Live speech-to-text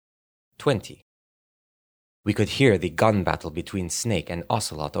20. We could hear the gun battle between Snake and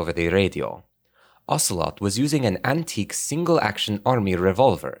Ocelot over the radio. Ocelot was using an antique single-action army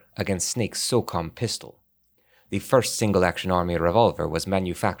revolver against Snake's SOCOM pistol. The first single-action army revolver was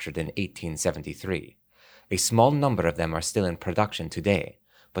manufactured in 1873. A small number of them are still in production today,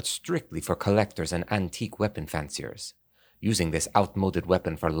 but strictly for collectors and antique weapon fanciers. Using this outmoded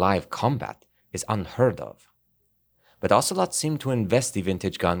weapon for live combat is unheard of. But Ocelot seemed to invest the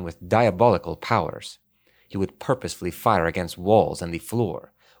vintage gun with diabolical powers. He would purposefully fire against walls and the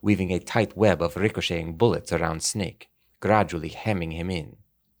floor, weaving a tight web of ricocheting bullets around Snake, gradually hemming him in.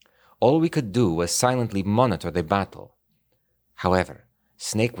 All we could do was silently monitor the battle. However,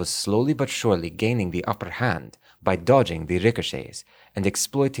 Snake was slowly but surely gaining the upper hand by dodging the ricochets and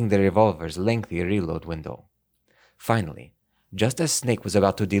exploiting the revolver's lengthy reload window. Finally, just as Snake was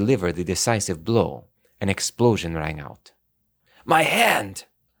about to deliver the decisive blow, an explosion rang out. "My hand!"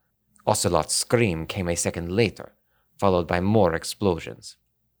 Ocelot's scream came a second later, followed by more explosions.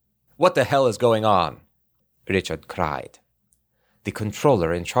 "What the hell is going on?" Richard cried. The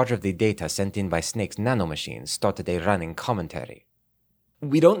controller in charge of the data sent in by Snake's nanomachine started a running commentary.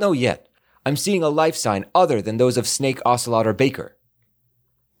 "We don't know yet. I'm seeing a life sign other than those of Snake, Ocelot, or Baker."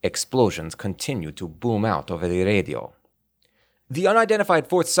 Explosions continued to boom out over the radio. "The unidentified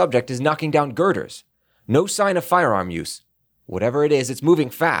fourth subject is knocking down girders. No sign of firearm use. Whatever it is, it's moving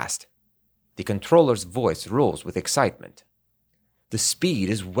fast." The controller's voice rose with excitement. "The speed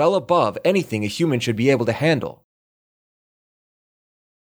is well above anything a human should be able to handle.